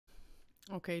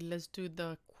Okay, let's do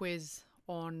the quiz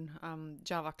on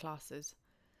Java classes.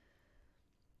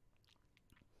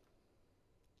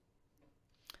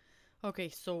 Okay,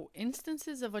 so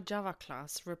instances of a Java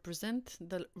class represent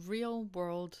the real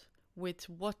world with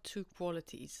what two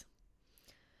qualities?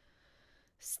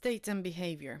 State and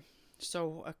behavior.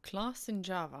 So a class in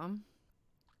Java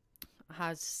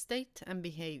has state and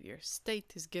behavior.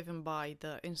 State is given by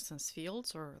the instance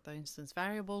fields or the instance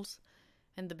variables,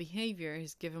 and the behavior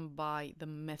is given by the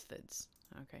methods.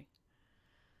 Okay.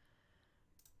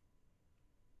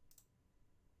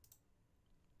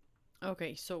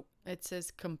 Okay, so it says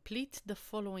complete the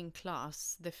following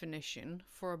class definition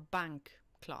for a bank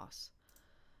class.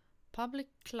 Public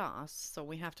class, so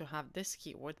we have to have this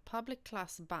keyword, public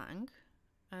class bank,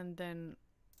 and then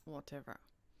whatever.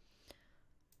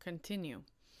 Continue.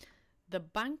 The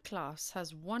bank class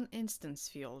has one instance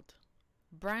field,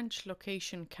 branch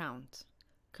location count.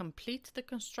 Complete the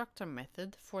constructor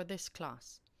method for this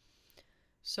class.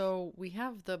 So we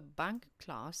have the bank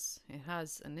class. It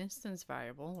has an instance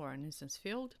variable or an instance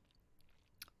field,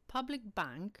 public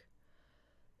bank,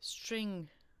 string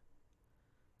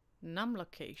num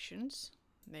locations.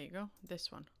 There you go,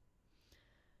 this one.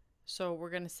 So we're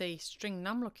going to say string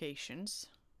num locations.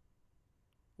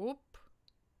 Whoop.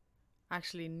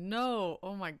 Actually, no.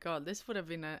 Oh my god, this would have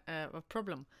been a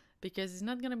problem, because it's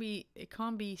not going to be, it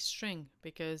can't be string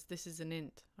because this is an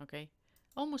int. Okay,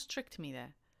 almost tricked me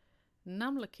there.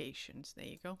 Num locations, there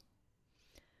you go.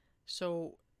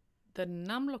 So the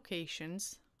num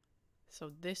locations,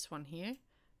 so this one here,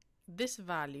 this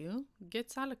value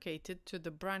gets allocated to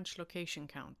the branch location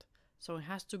count. So it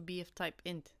has to be of type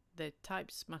int. The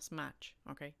types must match.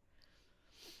 Okay.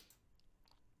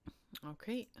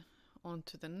 Okay, on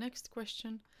to the next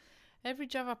question. Every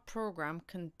Java program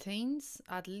contains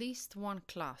at least one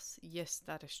class. Yes,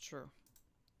 that is true.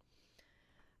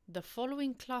 The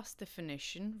following class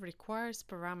definition requires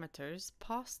parameters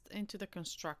passed into the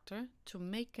constructor to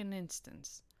make an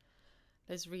instance.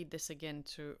 Let's read this again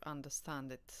to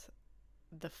understand it.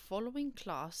 The following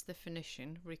class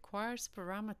definition requires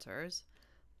parameters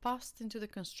passed into the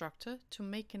constructor to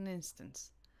make an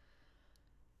instance.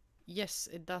 Yes,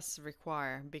 it does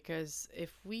require, because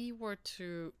if we were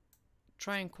to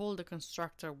try and call the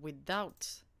constructor without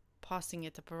passing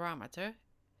it a parameter,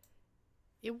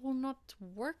 it will not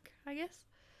work, I guess.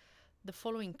 The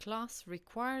following class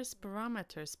requires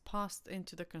parameters passed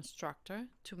into the constructor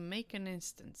to make an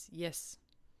instance. Yes,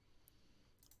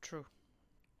 true.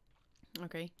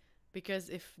 Okay, because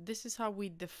if this is how we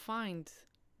defined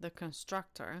the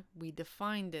constructor, we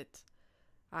defined it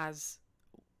as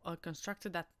a constructor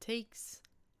that takes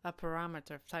a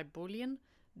parameter of type Boolean,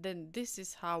 then this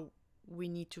is how we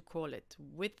need to call it,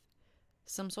 with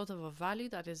some sort of a value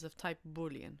that is of type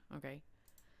Boolean. Okay.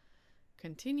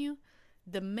 Continue.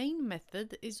 The main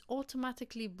method is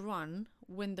automatically run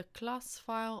when the class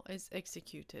file is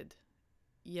executed.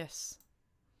 Yes.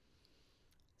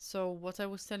 So what I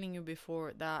was telling you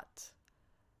before, that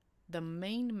the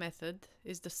main method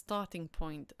is the starting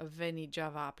point of any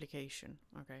Java application.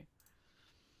 Okay.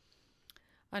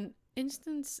 An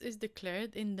instance is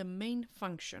declared in the main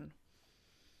function.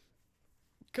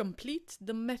 Complete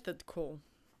the method call.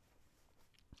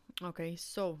 Okay,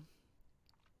 so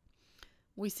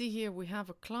we see here we have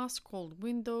a class called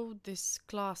window. This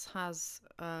class has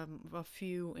a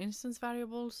few instance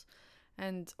variables,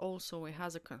 and also it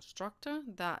has a constructor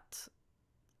that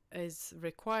is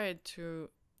required to,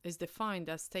 is defined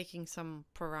as taking some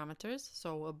parameters,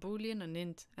 so a boolean, an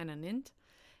int, and an int,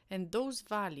 and those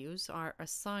values are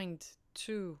assigned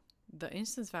to the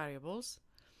instance variables.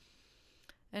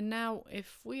 And now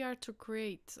if we are to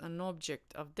create an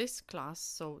object of this class,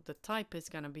 so the type is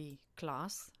going to be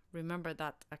class. Remember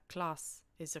that a class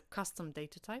is a custom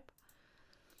data type,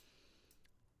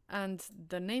 and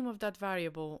the name of that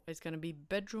variable is going to be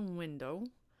bedroom window.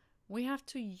 We have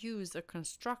to use a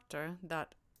constructor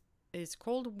that is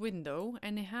called window,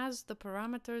 and it has the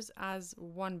parameters as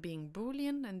one being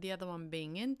boolean and the other one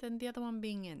being int and the other one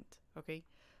being int. Okay,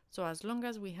 so as long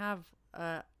as we have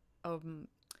a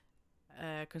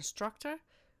constructor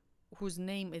whose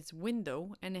name is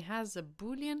window and it has a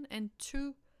boolean and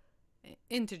two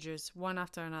integers one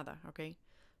after another, okay,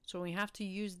 so we have to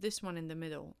use this one in the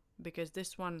middle, because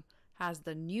this one has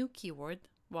the new keyword.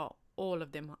 Well, all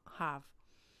of them have,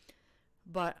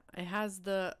 but it has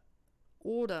the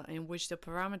order in which the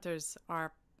parameters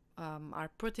are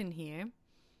put in here.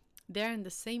 They're in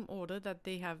the same order that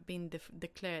they have been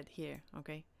declared here.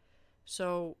 Okay,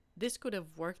 so this could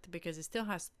have worked because it still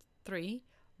has 3,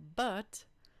 but,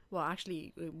 well,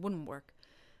 actually it wouldn't work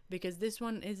because this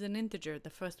one is an integer.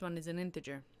 The first one is an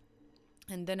integer.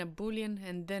 and then a boolean,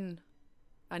 and then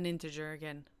an integer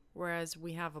again. Whereas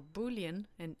we have a boolean,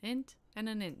 an int, and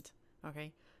an int.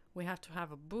 Okay, we have to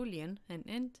have a boolean, an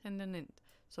int, and an int.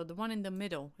 So the one in the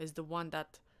middle is the one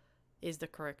that is the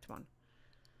correct one.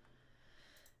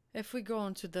 If we go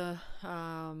on to the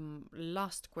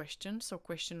last question, so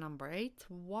question number 8,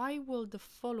 why will the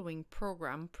following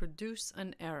program produce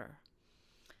an error?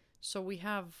 So we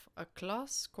have a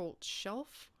class called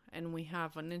shelf, and we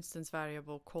have an instance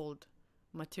variable called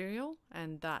material,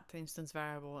 and that instance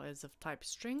variable is of type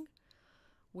string.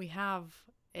 We have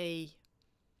a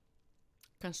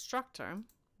constructor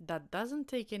that doesn't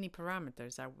take any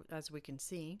parameters, as we can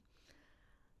see.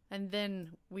 And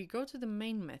then we go to the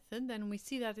main method, and we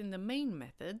see that in the main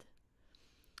method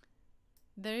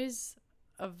there is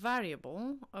a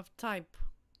variable of type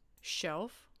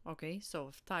shelf, okay, so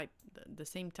of type the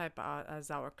same type as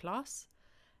our class,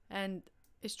 and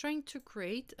is trying to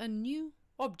create a new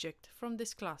object from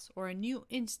this class, or a new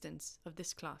instance of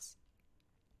this class.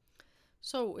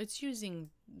 So it's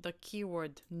using the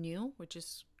keyword new, which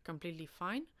is completely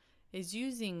fine, is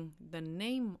using the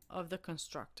name of the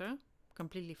constructor,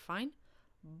 completely fine,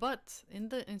 but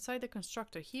inside the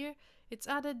constructor here it's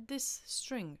added this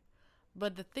string.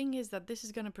 But the thing is that this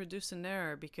is going to produce an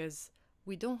error because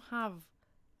we don't have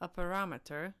a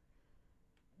parameter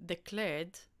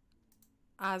declared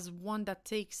as one that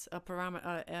takes a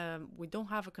parameter. We don't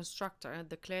have a constructor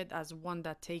declared as one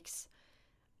that takes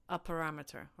a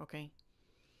parameter. Okay,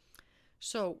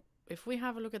 so if we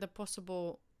have a look at the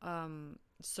possible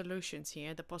solutions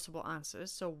here, the possible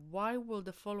answers. So why will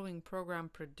the following program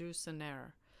produce an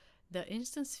error? The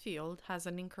instance field has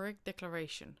an incorrect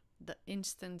declaration. The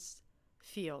instance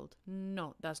field,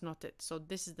 no, that's not it. So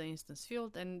this is the instance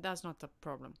field, and that's not a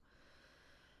problem.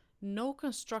 No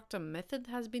constructor method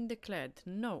has been declared.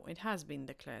 No, it has been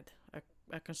declared,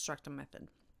 a constructor method.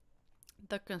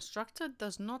 The constructor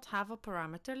does not have a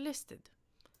parameter listed.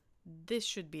 This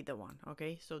should be the one.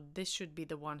 Okay, so this should be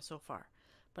the one so far.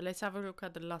 But let's have a look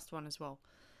at the last one as well.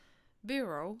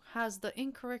 Bureau has the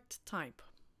incorrect type.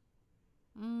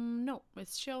 No,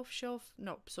 it's shelf, shelf.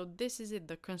 No, so this is it.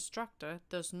 The constructor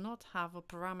does not have a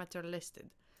parameter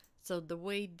listed. So the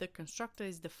way the constructor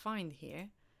is defined here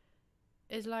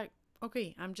is like,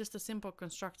 okay, I'm just a simple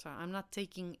constructor. I'm not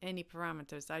taking any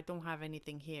parameters. I don't have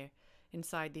anything here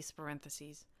inside these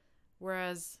parentheses.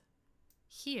 Whereas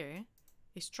here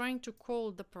is trying to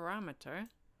call the parameter,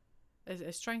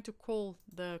 is trying to call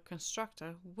the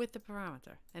constructor with the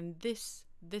parameter, and this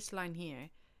line here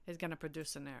is going to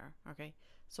produce an error. Okay,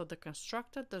 so the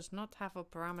constructor does not have a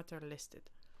parameter listed.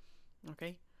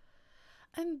 Okay,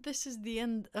 and this is the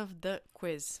end of the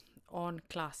quiz on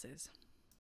classes.